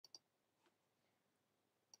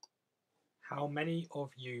How many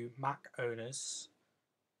of you Mac owners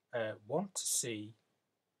want to see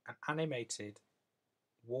an animated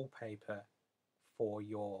wallpaper for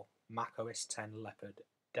your Mac OS X Leopard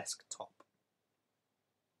desktop?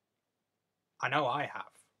 I know I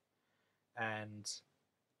have, and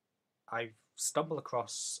I've stumbled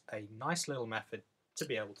across a nice little method to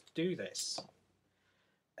be able to do this.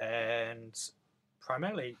 And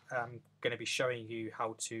primarily, I'm going to be showing you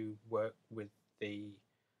how to work with the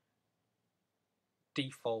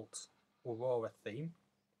default Aurora theme,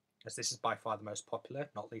 as this is by far the most popular,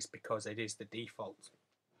 not least because it is the default.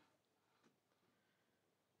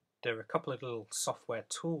 There are a couple of little software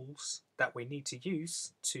tools that we need to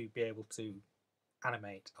use to be able to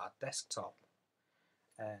animate our desktop.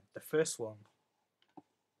 The first one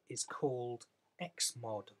is called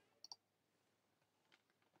Xmod.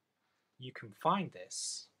 You can find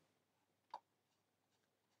this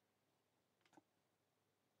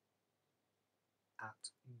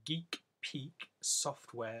at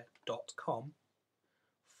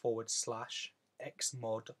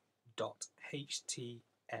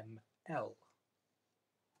geekpeaksoftware.com/xmod.html.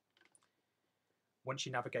 Once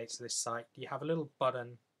you navigate to this site, you have a little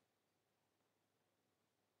button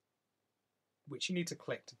which you need to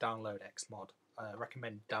click to download Xmod. I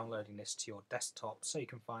recommend downloading this to your desktop so you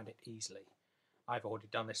can find it easily. I've already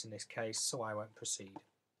done this in this case, so I won't proceed.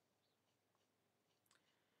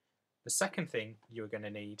 The second thing you're going to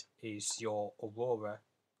need is your Aurora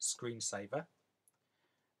screensaver,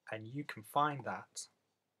 and you can find that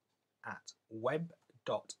at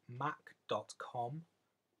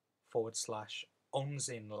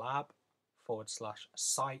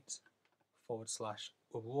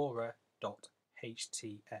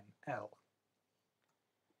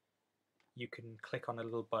You can click on a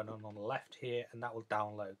little button on the left here and that will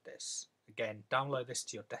download this. Again, download this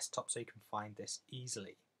to your desktop so you can find this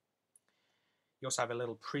easily. You also have a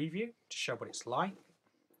little preview to show what it's like.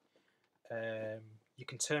 You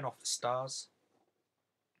can turn off the stars,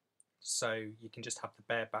 so you can just have the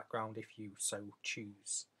bare background if you so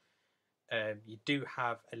choose. You do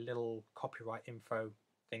have a little copyright info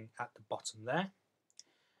thing at the bottom there,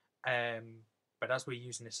 but as we're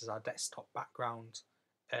using this as our desktop background,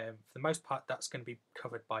 for the most part that's going to be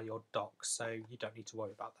covered by your dock, so you don't need to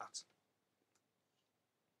worry about that.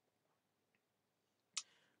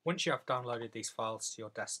 Once you have downloaded these files to your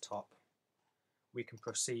desktop, we can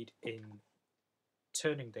proceed in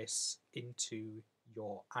turning this into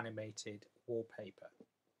your animated wallpaper.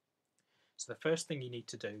 So the first thing you need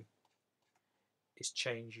to do is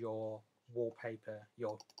change your wallpaper,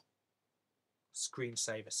 your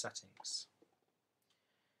screensaver settings.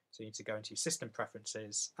 So you need to go into your system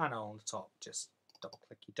preferences, and on the top just double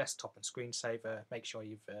click your desktop and screensaver. Make sure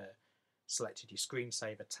you've selected your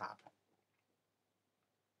screensaver tab.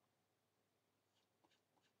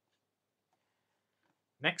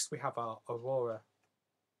 Next we have our Aurora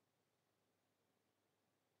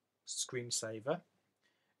screensaver.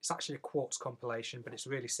 It's actually a Quartz compilation, but it's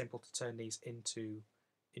really simple to turn these into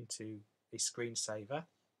a screensaver.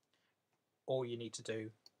 All you need to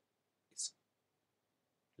do is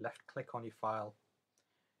left click on your file,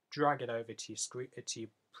 drag it over to your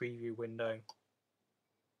preview window,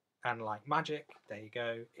 and like magic, there you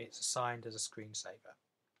go, it's assigned as a screensaver.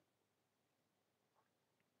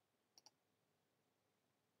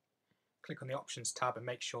 Click on the Options tab and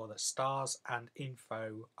make sure that Stars and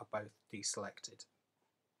Info are both deselected.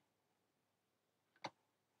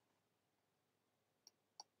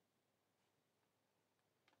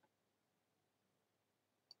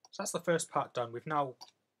 So that's the first part done. We've now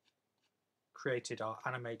created our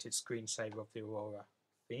animated screensaver of the Aurora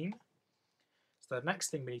theme. So the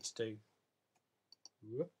next thing we need to do,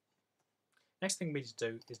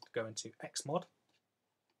 is to go into Xmod.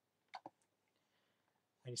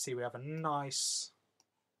 And you see we have a nice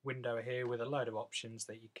window here with a load of options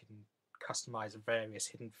that you can customize various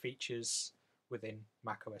hidden features within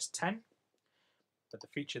Mac OS X. But the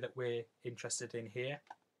feature that we're interested in here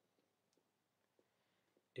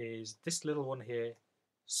is this little one here,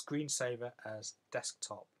 screensaver as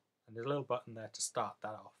desktop. And there's a little button there to start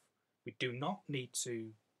that off. We do not need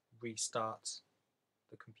to restart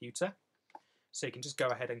the computer, so you can just go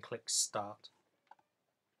ahead and click start.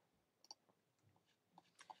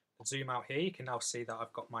 Zoom out here, you can now see that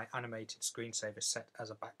I've got my animated screensaver set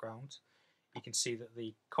as a background. You can see that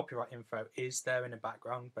the copyright info is there in the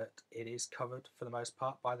background, but it is covered for the most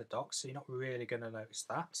part by the dock, so you're not really going to notice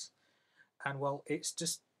that. And well, it's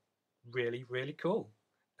just really, really cool.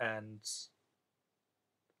 And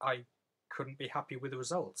I couldn't be happy with the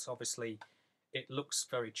results. Obviously, it looks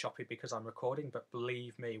very choppy because I'm recording, but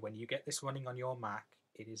believe me, when you get this running on your Mac,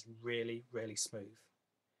 It is really, really smooth.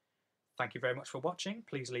 Thank you very much for watching.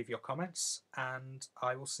 Please leave your comments and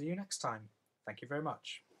I will see you next time. Thank you very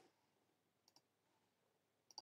much.